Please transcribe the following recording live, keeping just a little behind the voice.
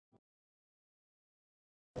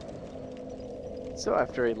So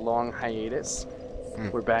after a long hiatus,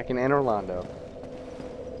 we're back in Anor Londo.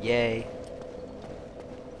 Yay.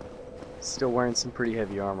 Still wearing some pretty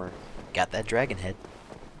heavy armor. Got that dragon head.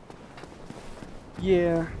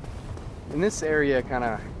 Yeah. And this area kind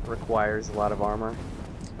of requires a lot of armor.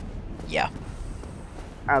 Yeah.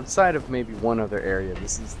 Outside of maybe one other area,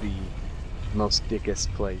 this is the most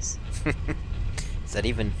dickest place. Is that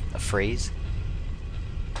even a phrase?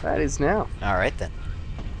 That is now. Alright then.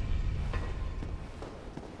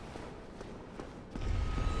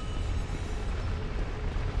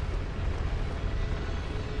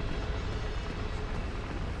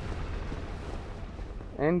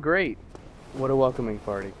 And great. What a welcoming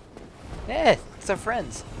party. Eh, it's our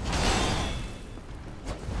friends.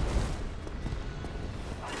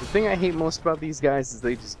 The thing I hate most about these guys is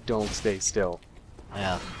they just don't stay still.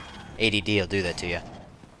 Well, ADD will do that to you.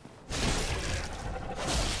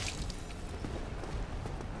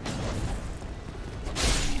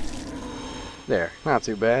 There, not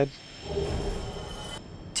too bad.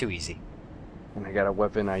 Too easy. And I got a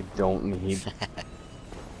weapon I don't need.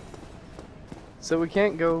 So we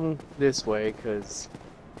can't go this way because,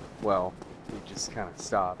 well, it just kind of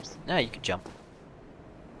stops. No, you could jump.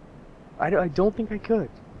 I don't think I could.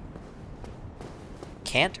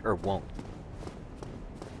 Can't or won't?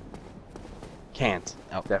 Can't.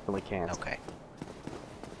 Oh. Definitely can't. Okay.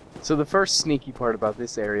 So the first sneaky part about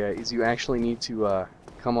this area is you actually need to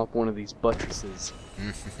come up one of these buttresses.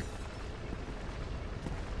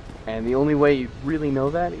 And the only way you really know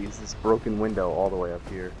that is this broken window all the way up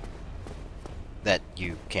here. That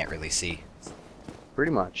you can't really see.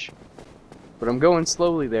 Pretty much. But I'm going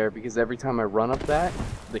slowly there because every time I run up that,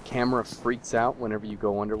 the camera freaks out whenever you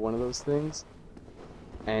go under one of those things.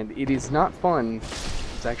 And it is not fun.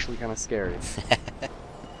 It's actually kind of scary.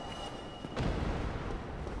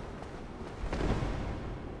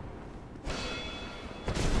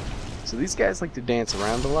 So these guys like to dance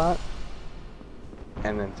around a lot.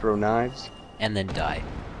 And then throw knives. And then die.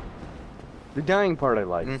 The dying part I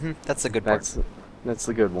like. That's the good part. That's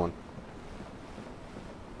the good one.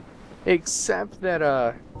 Except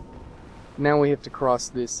that now we have to cross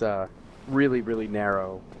this really, really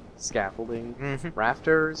narrow scaffolding.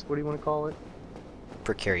 Rafters, what do you want to call it?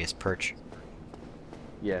 Precarious perch.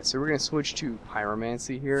 Yeah, so we're going to switch to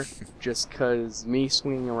pyromancy here, just because me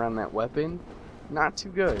swinging around that weapon, not too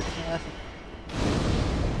good.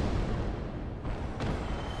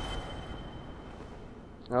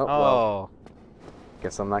 Oh, well,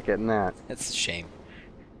 guess I'm not getting that. That's a shame.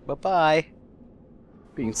 Bye-bye.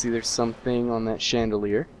 But you can see there's something on that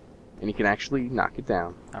chandelier, and you can actually knock it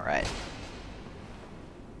down. Alright.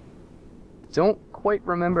 Don't quite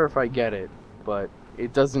remember if I get it, but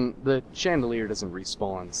it doesn't, the chandelier doesn't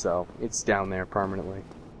respawn, so it's down there permanently.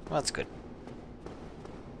 Well, that's good.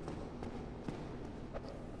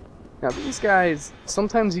 Now these guys,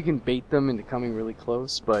 sometimes you can bait them into coming really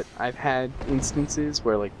close, but I've had instances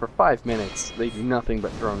where like for 5 minutes they do nothing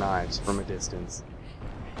but throw knives from a distance.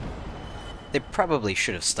 They probably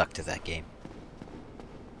should have stuck to that game.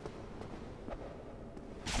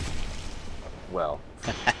 Well,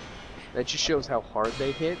 that just shows how hard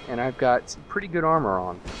they hit, and I've got some pretty good armor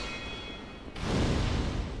on.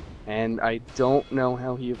 And I don't know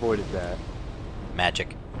how he avoided that.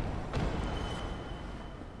 Magic.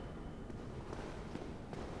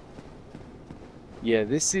 Yeah,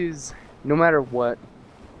 this is, no matter what,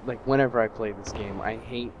 like whenever I play this game, I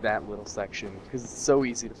hate that little section, because it's so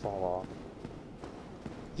easy to fall off.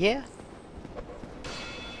 Yeah.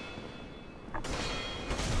 I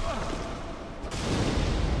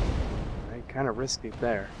kind of risked it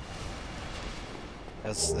there.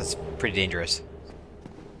 That's pretty dangerous.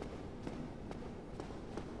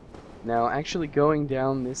 Now, actually going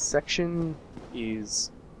down this section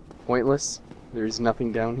is pointless. There's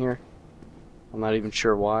nothing down here. I'm not even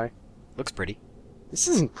sure why. Looks pretty. This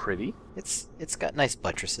isn't pretty. It's got nice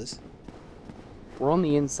buttresses. We're on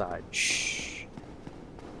the inside. Shh.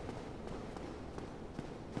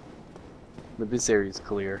 But this area's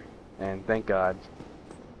clear, and thank God.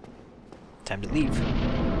 Time to leave.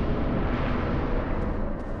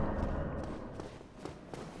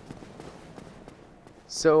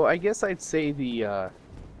 So I guess I'd say the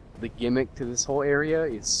gimmick to this whole area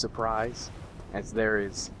is surprise, as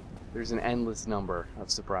there's an endless number of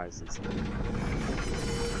surprises.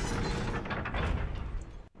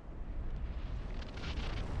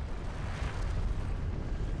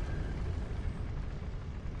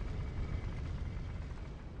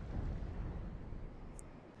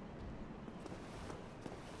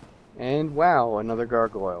 And wow, another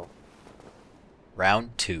gargoyle.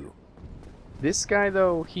 Round 2. This guy,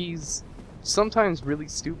 though, he's sometimes really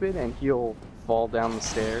stupid, and he'll fall down the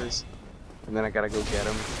stairs, and then I gotta go get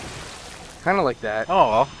him. Kind of like that.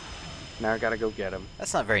 Oh, Now I gotta go get him,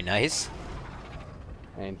 that's not very nice.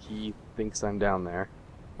 and he thinks I'm down there.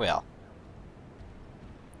 Well.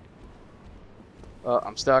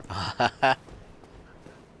 I'm stuck.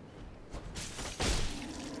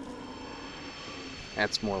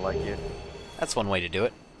 That's more like it. That's one way to do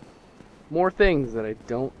it. More things that I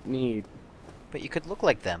don't need. But you could look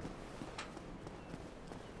like them.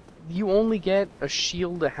 You only get a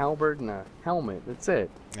shield, a halberd, and a helmet. That's it.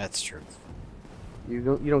 That's true. You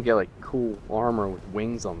don't get like cool armor with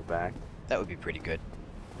wings on the back. That would be pretty good.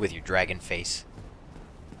 With your dragon face.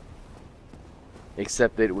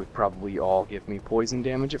 Except that it would probably all give me poison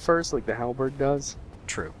damage at first, like the halberd does.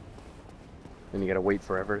 True. Then you gotta wait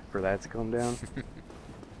forever for that to come down.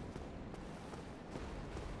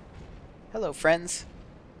 Hello, friends.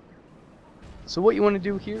 So what you want to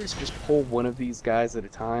do here is just pull one of these guys at a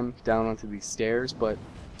time down onto these stairs, but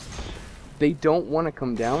they don't want to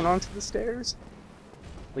come down onto the stairs.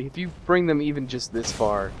 Like, if you bring them even just this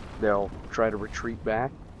far, they'll try to retreat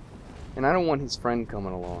back. And I don't want his friend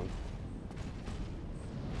coming along.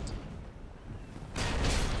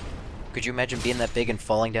 Could you imagine being that big and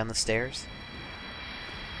falling down the stairs?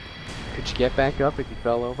 Could you get back up if you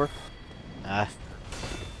fell over?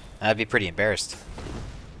 I'd be pretty embarrassed.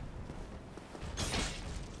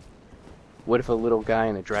 What if a little guy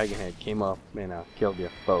in a dragon head came up and killed you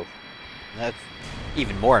both? That's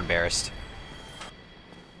even more embarrassed.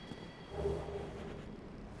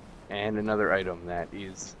 And another item that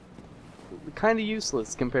is kind of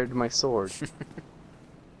useless compared to my sword.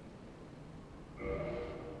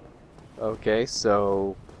 Okay,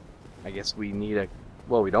 so I guess we need a...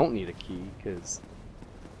 Well, we don't need a key, because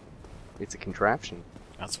it's a contraption.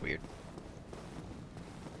 That's weird.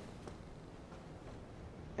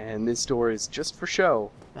 And this door is just for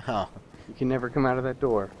show. Oh. You can never come out of that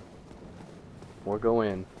door. Or go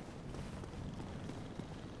in.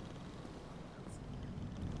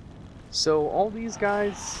 So all these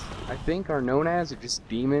guys, I think, are known as, or just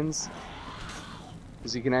demons.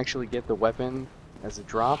 Because you can actually get the weapon as a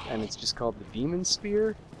drop, and it's just called the Demon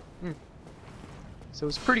Spear. So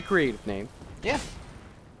it's a pretty creative name. Yeah.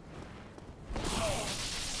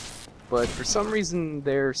 But for some reason,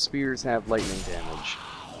 their spears have lightning damage.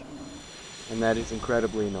 And that is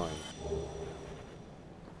incredibly annoying.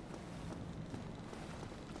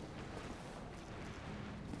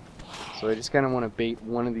 So I just kind of want to bait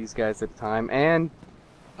one of these guys at a time, and...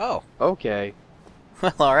 Oh. Okay.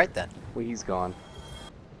 Well, alright then. Well, he's gone.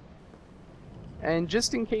 And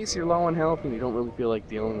just in case you're low on health and you don't really feel like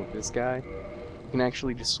dealing with this guy, you can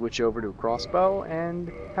actually just switch over to a crossbow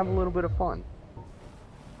and have a little bit of fun.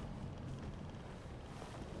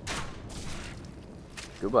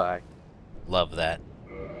 Goodbye. Love that.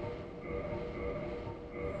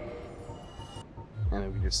 And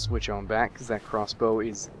then we just switch on back, because that crossbow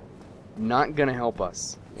is not going to help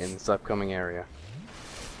us in this upcoming area.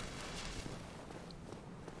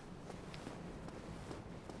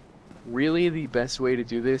 Really, the best way to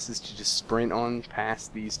do this is to just sprint on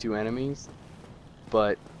past these two enemies,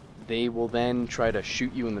 but they will then try to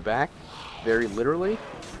shoot you in the back, very literally.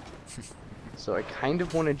 So I kind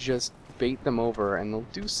of want to just bait them over, and they'll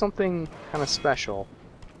do something kind of special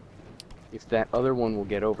if that other one will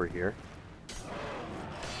get over here.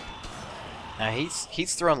 Now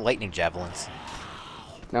he's throwing lightning javelins.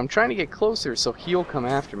 Now I'm trying to get closer so he'll come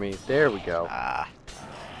after me. There we go. Ah.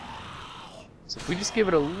 So if we just give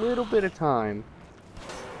it a little bit of time.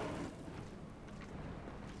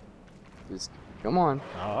 Just come on.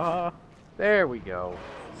 Ah. There we go.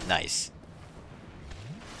 Nice.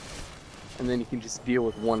 And then you can just deal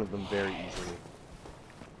with one of them very easily.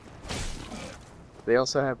 They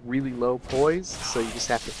also have really low poise, so you just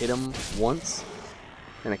have to hit them once,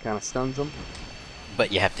 and it kind of stuns them.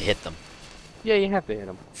 But you have to hit them. Yeah, you have to hit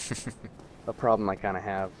them. A problem I kind of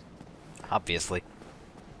have. Obviously.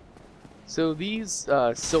 So these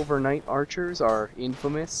Silver Knight archers are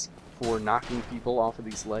infamous for knocking people off of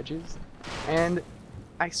these ledges, and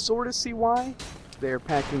I sort of see why. They're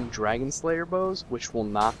packing Dragon Slayer bows, which will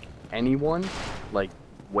knock anyone, like,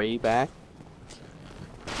 way back.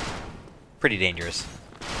 Pretty dangerous.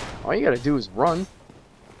 All you gotta do is run.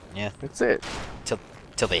 Yeah. That's it.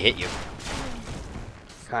 Till they hit you.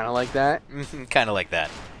 Kind of like that. Kind of like that.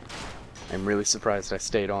 I'm really surprised I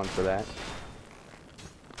stayed on for that.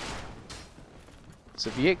 So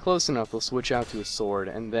if you get close enough, they'll switch out to a sword,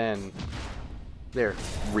 and then they're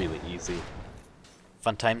really easy.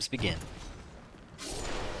 Fun times begin.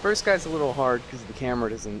 First guy's a little hard because the camera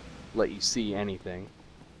doesn't let you see anything.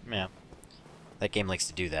 Yeah. That game likes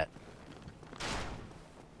to do that.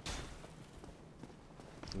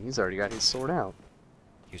 He's already got his sword out.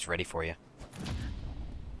 He was ready for you.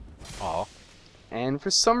 Aw. And for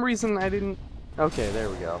some reason I didn't... Okay, there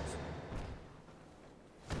we go.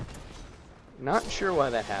 Not sure why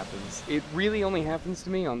that happens. It really only happens to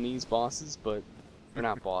me on these bosses, but they're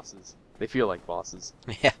not bosses. They feel like bosses.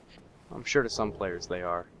 Yeah. I'm sure to some players they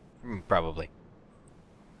are. Probably.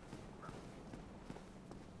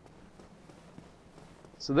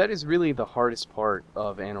 So that is really the hardest part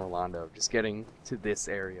of Anor Londo, just getting to this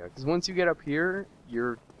area. Because once you get up here,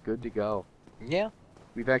 you're good to go. Yeah.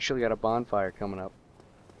 We've actually got a bonfire coming up.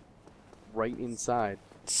 Right inside.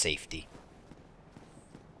 Safety.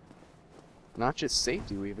 Not just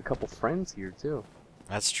safety, we have a couple friends here too.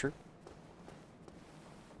 That's true.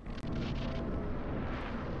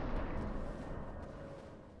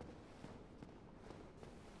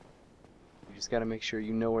 You just gotta make sure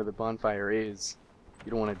you know where the bonfire is.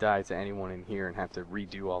 You don't want to die to anyone in here and have to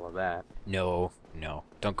redo all of that. No, no.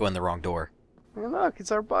 Don't go in the wrong door. Hey look,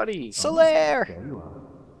 it's our buddy! Solaire! There you are.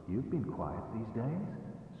 You've been quiet these days.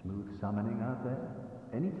 Smooth summoning out there.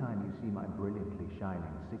 Anytime you see my brilliantly shining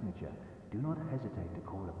signature, do not hesitate to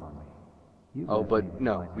call upon me. You Oh, left but me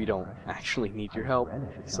no, with we my don't impression. actually need your I help. relish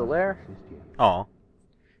a chance to Solaire? assist you. Aw.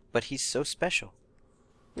 But he's so special.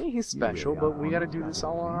 Yeah, he's special, but we gotta do this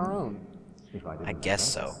all on our own. If I I didn't guess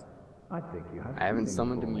suspect, so. I'd think you had I haven't feelings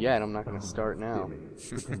summoned for him me. yet, I'm not gonna start now.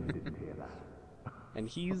 Silly. Pretend you didn't hear that. And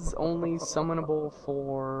he's only summonable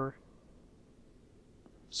for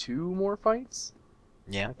 2 more fights,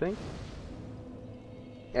 Yeah. I think.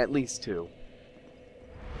 At least 2.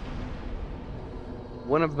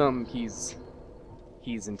 One of them he's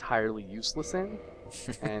entirely useless in,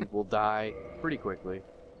 and will die pretty quickly.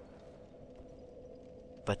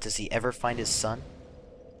 But does he ever find his son?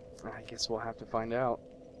 I guess we'll have to find out.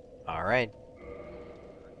 Alright.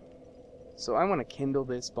 So I want to kindle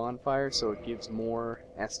this bonfire so it gives more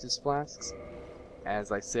Estus flasks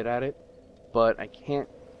as I sit at it, but I can't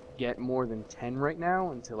get more than 10 right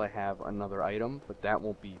now until I have another item, but that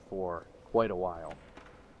won't be for quite a while.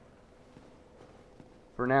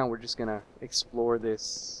 For now, we're just gonna explore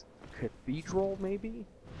this cathedral, maybe?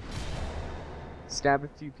 Stab a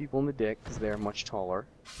few people in the dick, because they're much taller.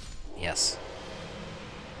 Yes.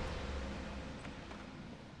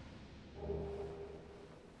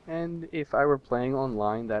 And if I were playing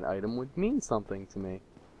online, that item would mean something to me.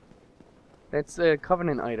 That's a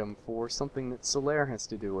Covenant item for something that Solaire has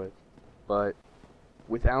to do with. But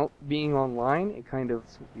without being online, it kind of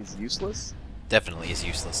is useless. Definitely is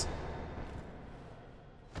useless.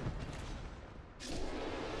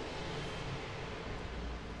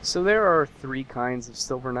 So there are 3 kinds of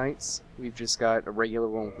Silver Knights. We've just got a regular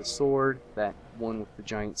one with a sword, that one with the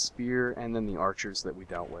giant spear, and then the archers that we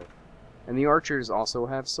dealt with. And the archers also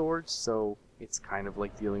have swords, so it's kind of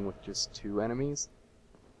like dealing with just 2 enemies.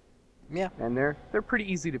 Yeah. And they're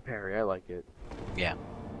pretty easy to parry, I like it. Yeah.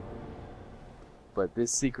 But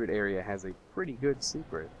this secret area has a pretty good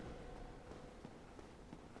secret.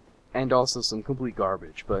 And also some complete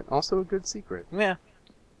garbage, but also a good secret. Yeah.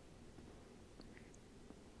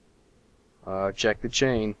 Check the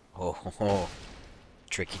chain. Oh, ho, ho.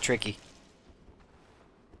 Tricky, tricky.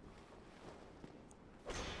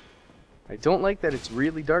 I don't like that it's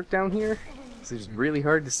really dark down here. It's just really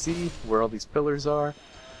hard to see where all these pillars are.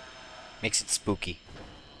 Makes it spooky.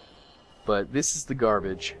 But this is the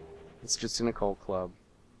garbage. It's just an occult club.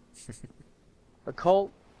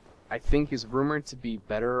 Occult, I think, is rumored to be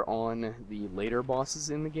better on the later bosses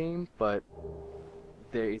in the game, but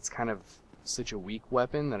it's kind of such a weak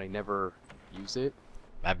weapon that I never use it.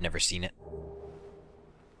 I've never seen it.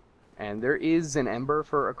 And there is an ember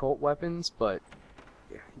for occult weapons, but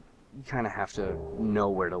you kind of have to know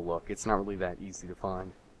where to look. It's not really that easy to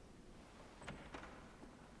find.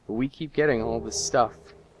 But we keep getting all this stuff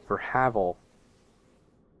for Havel.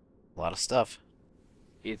 A lot of stuff.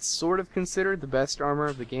 It's sort of considered the best armor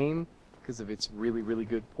of the game because of its really, really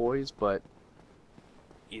good poise, but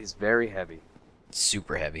it is very heavy.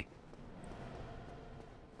 Super heavy.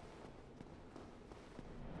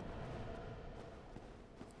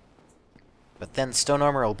 But then stone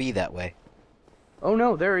armor will be that way. Oh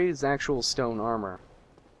no, there is actual stone armor.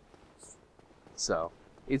 So,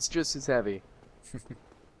 it's just as heavy.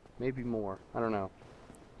 Maybe more. I don't know.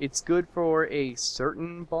 It's good for a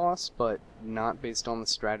certain boss, but not based on the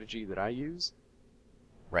strategy that I use.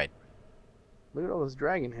 Right. Look at all those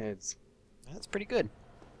dragon heads. That's pretty good.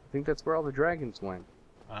 I think that's where all the dragons went.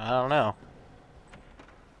 I don't know.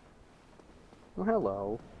 Oh,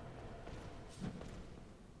 hello.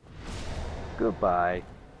 Goodbye.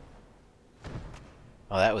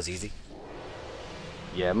 Oh, that was easy.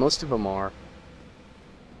 Yeah, most of them are.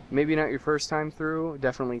 Maybe not your first time through.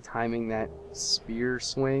 Definitely timing that spear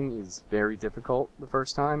swing is very difficult the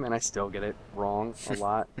first time, and I still get it wrong a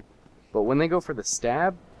lot. But when they go for the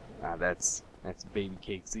stab, that's baby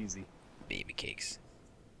cakes easy. Baby cakes.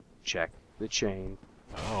 Check the chain.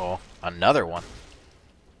 Oh, another one.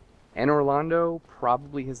 Anor Londo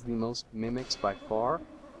probably has the most mimics by far.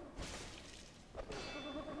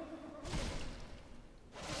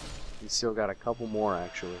 We still got a couple more,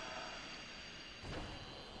 actually.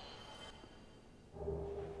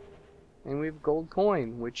 And we have gold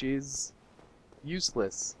coin, which is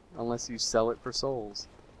useless unless you sell it for souls.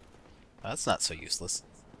 That's not so useless.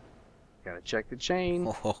 Gotta check the chain.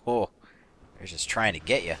 Oh, ho, ho. They're just trying to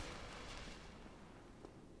get you.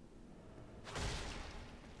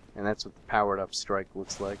 And that's what the powered up strike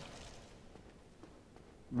looks like.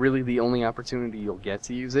 Really the only opportunity you'll get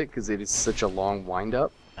to use it, because it is such a long wind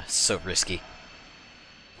up. So risky.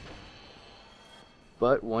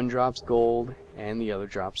 But one drops gold, and the other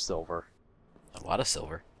drops silver. A lot of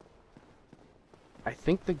silver. I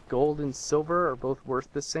think the gold and silver are both worth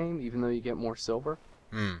the same, even though you get more silver.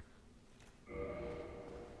 Hmm.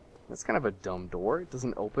 That's kind of a dumb door. It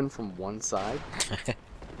doesn't open from one side.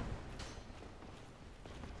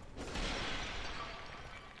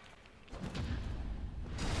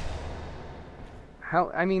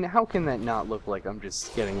 How can that not look like I'm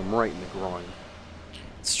just getting him right in the groin?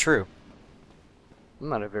 It's true. I'm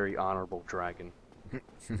not a very honorable dragon.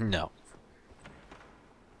 No.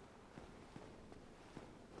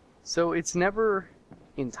 So it's never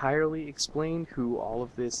entirely explained who all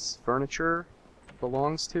of this furniture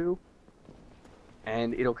belongs to.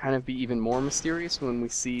 And it'll kind of be even more mysterious when we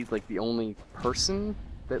see, like, the only person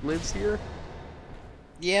that lives here.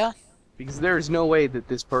 Yeah. Because there is no way that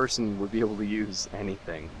this person would be able to use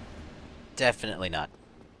anything. Definitely not.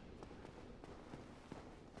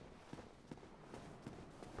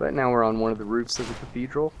 But now we're on one of the roofs of the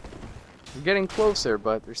cathedral. We're getting closer,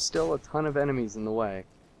 but there's still a ton of enemies in the way.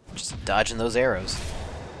 Just dodging those arrows.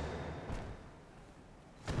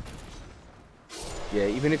 Yeah,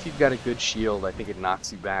 even if you've got a good shield, I think it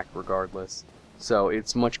knocks you back regardless. So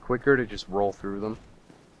it's much quicker to just roll through them.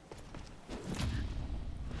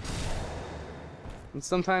 And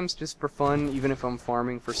sometimes, just for fun, even if I'm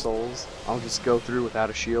farming for souls, I'll just go through without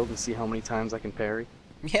a shield and see how many times I can parry.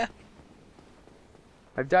 Yeah.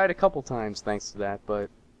 I've died a couple times thanks to that, but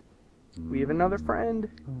we have another friend.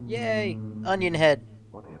 Yay! Onion head.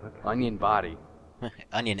 Onion body.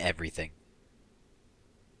 Onion everything.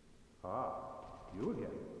 Ah, you again.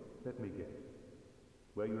 Let me guess.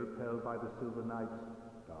 Were you repelled by the Silver Knights?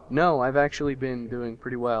 No, I've actually been doing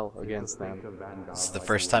pretty well against them. This is the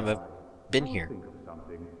first time I've been here. Think of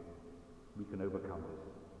something. We can overcome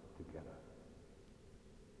this together.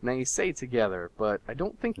 Now you say together, but I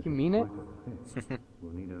don't think you mean it.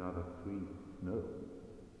 We'll need another 3, no,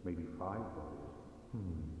 maybe 5 bodies.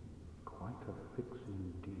 Quite a fix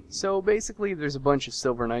indeed. So basically there's a bunch of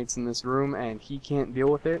Silver Knights in this room and he can't deal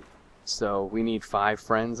with it. So we need 5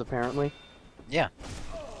 friends apparently. Yeah.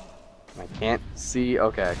 I can't see,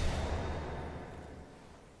 okay.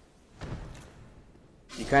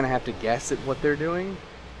 You kind of have to guess at what they're doing,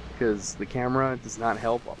 because the camera does not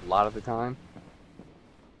help a lot of the time.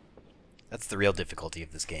 That's the real difficulty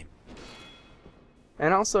of this game.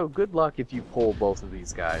 And also, good luck if you pull both of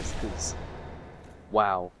these guys, because,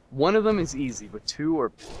 wow. One of them is easy, but 2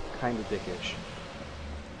 are kind of dickish.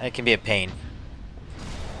 It can be a pain.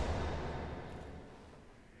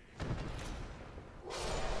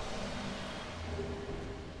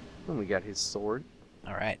 And we got his sword,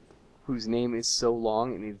 Alright. whose name is so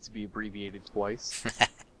long it needed to be abbreviated twice.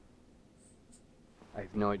 I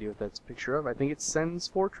have no idea what that's a picture of. I think it's Sen's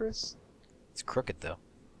Fortress. It's crooked, though.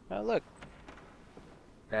 Oh, look.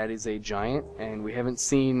 That is a giant, and we haven't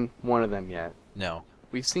seen one of them yet. No.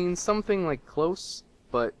 We've seen something like close,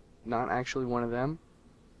 but not actually one of them.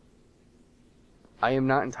 I am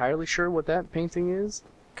not entirely sure what that painting is.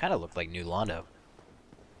 Kind of looked like New Londo.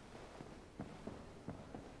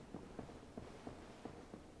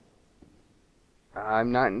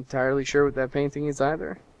 I'm not entirely sure what that painting is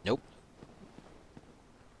either. Nope.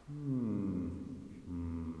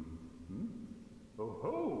 Oh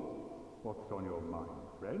ho! What's on your mind,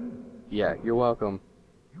 friend? Yeah, you're welcome.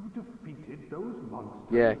 You defeated those monsters.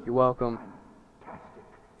 Yeah, you're welcome. Fantastic.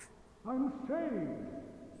 I'm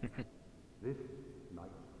saved. This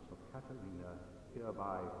Knight of Catalina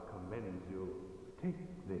hereby commends you. Take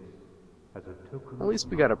this as a token. At least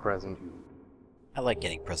we got a present. I like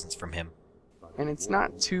getting presents from him. And it's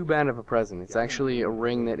not too bad of a present. It's actually a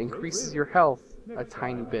ring that increases your health a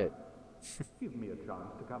tiny bit. Give me a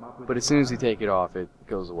chance to come up with But as soon as you take it off, it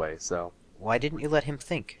goes away, so Why didn't you let him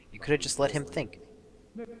think? You could have just let him think.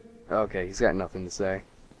 Okay, he's got nothing to say.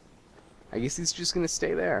 I guess he's just gonna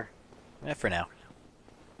stay there. For now.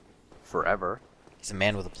 Forever. He's a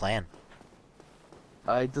man with a plan.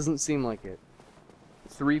 It doesn't seem like it.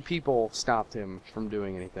 3 people stopped him from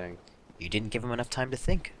doing anything. You didn't give him enough time to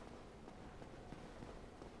think.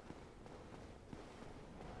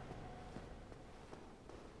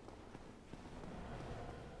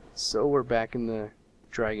 So we're back in the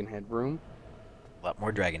Dragon Head room. A lot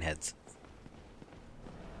more dragon heads.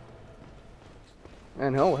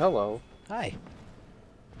 And oh, hello. Hi.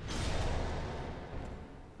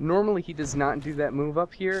 Normally he does not do that move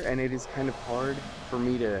up here, and it is kind of hard for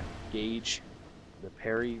me to gauge the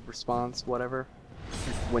parry response, whatever,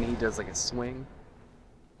 when he does like a swing.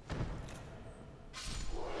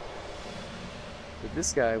 But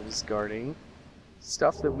this guy was guarding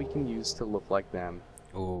stuff that we can use to look like them.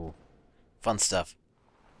 Ooh. Fun stuff.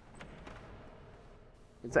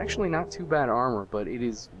 It's actually not too bad armor, but it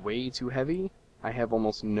is way too heavy. I have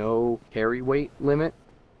almost no carry weight limit.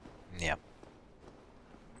 Yeah.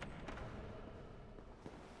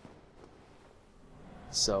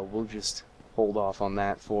 So we'll just hold off on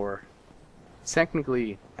that for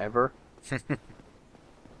technically ever.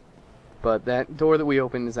 But that door that we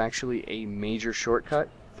opened is actually a major shortcut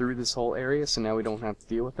through this whole area, so now we don't have to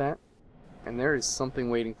deal with that. And there is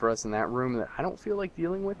something waiting for us in that room that I don't feel like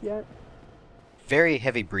dealing with yet. Very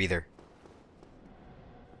heavy breather.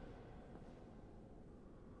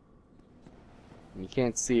 And you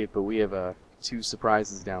can't see it, but we have 2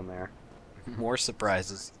 surprises down there. More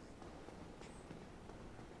surprises.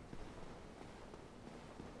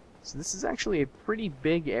 So this is actually a pretty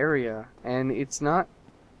big area, and it's not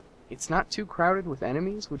too crowded with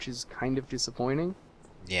enemies, which is kind of disappointing.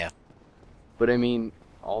 Yeah. But I mean,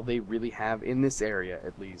 all they really have in this area,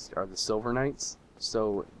 at least, are the Silver Knights,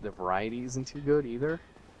 so the variety isn't too good either.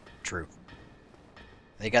 True.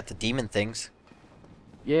 They got the demon things.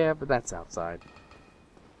 Yeah, but that's outside.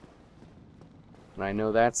 And I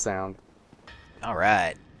know that sound.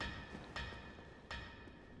 Alright.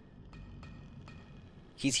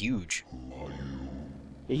 He's huge.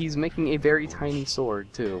 He's making a very tiny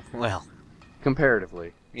sword, too, Well,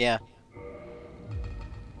 comparatively. yeah.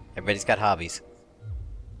 Everybody's got hobbies.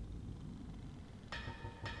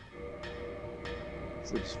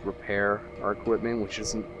 So just repair our equipment, which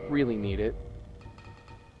doesn't really need it.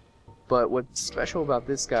 But what's special about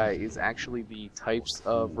this guy is actually the types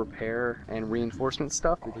of repair and reinforcement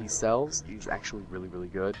stuff that he sells. He's actually really, really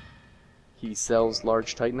good. He sells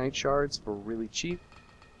large Titanite shards for really cheap.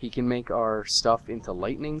 He can make our stuff into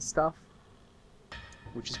lightning stuff,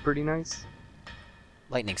 which is pretty nice.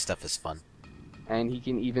 Lightning stuff is fun. And he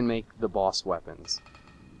can even make the boss weapons.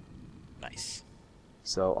 Nice.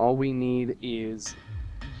 So all we need is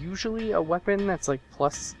usually a weapon that's like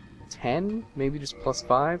plus 10, maybe just plus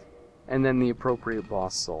 5, and then the appropriate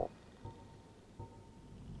boss soul.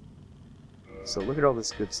 So look at all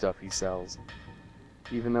this good stuff he sells,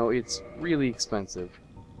 even though it's really expensive.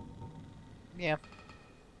 Yeah.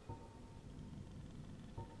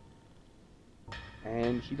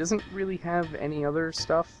 And he doesn't really have any other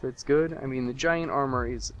stuff that's good. I mean, the giant armor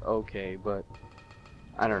is okay, but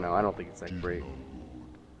I don't know, I don't think it's that great.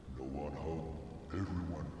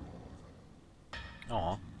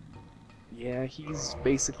 Aw. Yeah, he's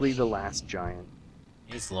basically the last giant.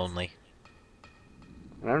 He's lonely.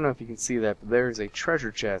 And I don't know if you can see that, but there's a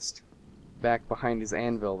treasure chest back behind his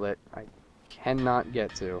anvil that I cannot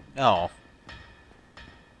get to. Oh.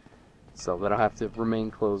 So that'll have to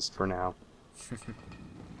remain closed for now.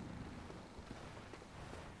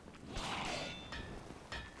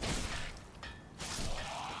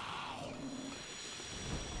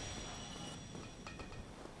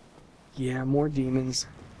 Yeah, more demons.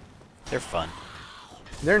 They're fun.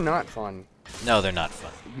 They're not fun. No, they're not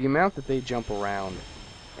fun. The amount that they jump around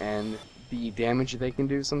and the damage they can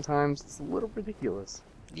do sometimes, it's a little ridiculous.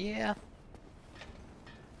 Yeah.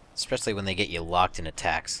 Especially when they get you locked in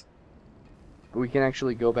attacks. But we can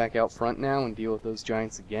actually go back out front now and deal with those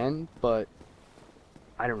giants again, but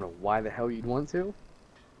I don't know why the hell you'd want to.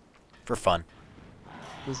 For fun.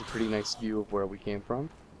 This is a pretty nice view of where we came from.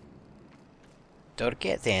 Don't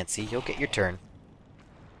get fancy, you'll get your turn.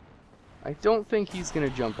 I don't think he's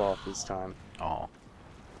gonna jump off this time. Aw.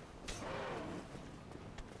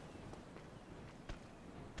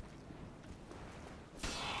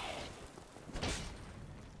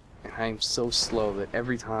 And I'm so slow that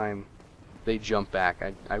every time they jump back,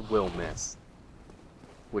 I will miss.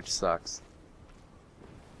 Which sucks.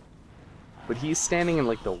 But he's standing in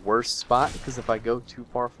like the worst spot, because if I go too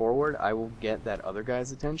far forward, I will get that other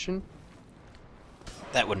guy's attention.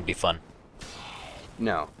 That wouldn't be fun.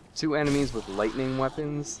 No. 2 enemies with lightning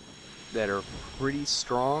weapons that are pretty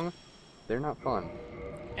strong, they're not fun.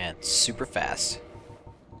 And super fast.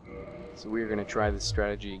 So we're going to try this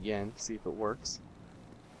strategy again, see if it works.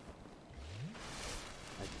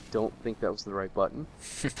 I don't think that was the right button.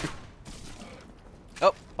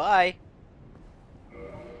 Oh, bye!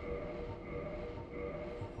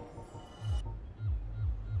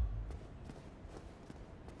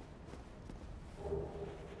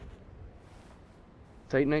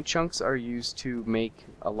 Titanite chunks are used to make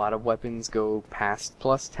a lot of weapons go past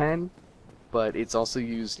 +10, but it's also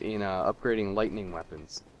used in upgrading lightning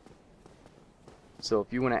weapons. So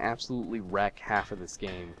if you want to absolutely wreck half of this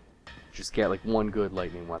game, just get like one good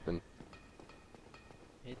lightning weapon.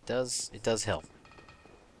 It does help.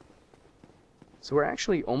 So we're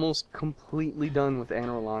actually almost completely done with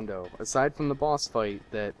Anor Londo, aside from the boss fight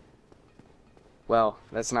that, well,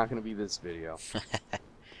 that's not going to be this video.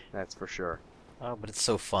 That's for sure. Oh, but it's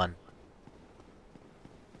so fun.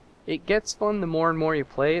 It gets fun the more and more you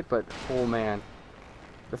play it, but oh man.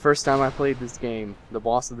 The first time I played this game, the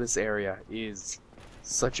boss of this area is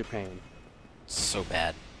such a pain. So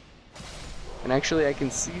bad. And actually I can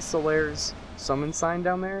see Solaire's summon sign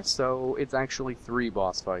down there, so it's actually 3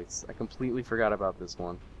 boss fights. I completely forgot about this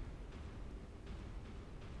one.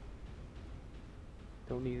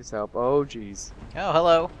 Don't need his help. Oh jeez. Oh,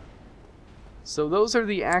 hello. So those are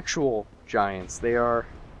the actual giants. They are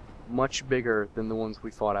much bigger than the ones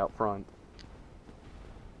we fought out front.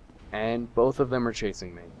 And both of them are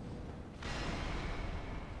chasing me.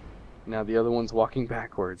 Now the other one's walking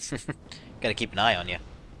backwards. Gotta keep an eye on you.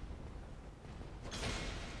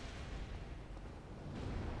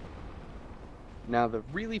 Now the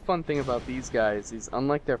really fun thing about these guys is,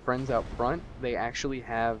 unlike their friends out front, they actually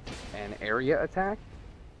have an area attack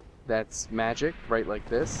that's magic, right like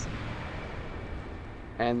this.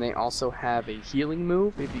 And they also have a healing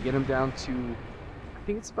move. If you get them down to, I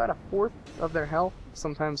think it's about 1/4 of their health,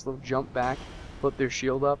 sometimes they'll jump back, flip their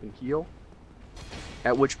shield up, and heal.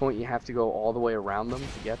 At which point you have to go all the way around them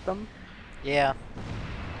to get them. Yeah.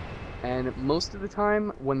 And most of the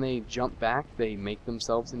time, when they jump back, they make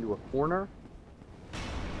themselves into a corner.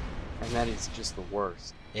 And that is just the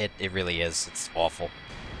worst. It really is. It's awful.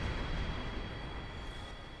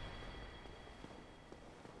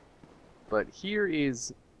 But here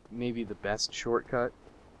is maybe the best shortcut.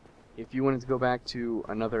 If you wanted to go back to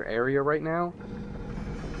another area right now,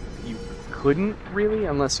 you couldn't really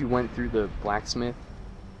unless you went through the blacksmith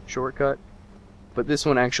shortcut. But this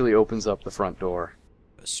one actually opens up the front door.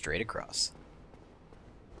 Go straight across.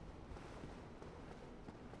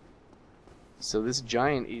 So this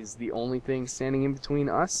giant is the only thing standing in between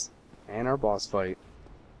us and our boss fight.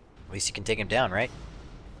 At least you can take him down, right?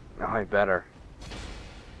 Oh, I better.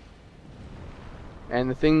 And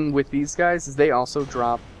the thing with these guys is they also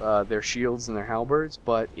drop their shields and their halberds,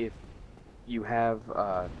 but if you have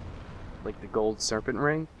like the gold serpent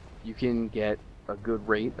ring, you can get a good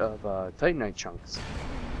rate of titanite chunks.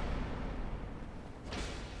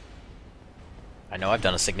 I know I've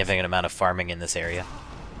done a significant amount of farming in this area.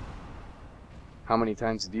 How many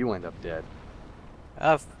times did you end up dead?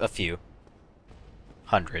 A few.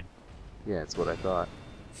 100. Yeah, that's what I thought.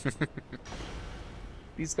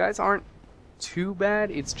 These guys aren't too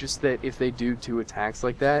bad, it's just that if they do 2 attacks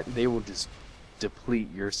like that, they will just deplete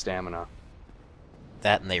your stamina.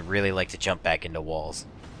 That, and they really like to jump back into walls.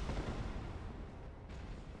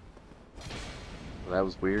 Well, that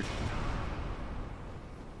was weird.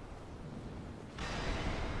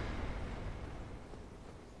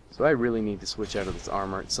 So I really need to switch out of this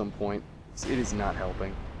armor at some point. It is not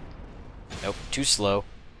helping. Nope, too slow.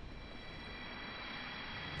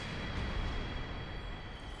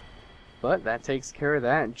 But that takes care of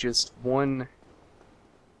that. Just one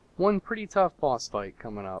pretty tough boss fight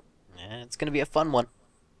coming up. Yeah, it's gonna be a fun one.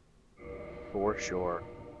 For sure.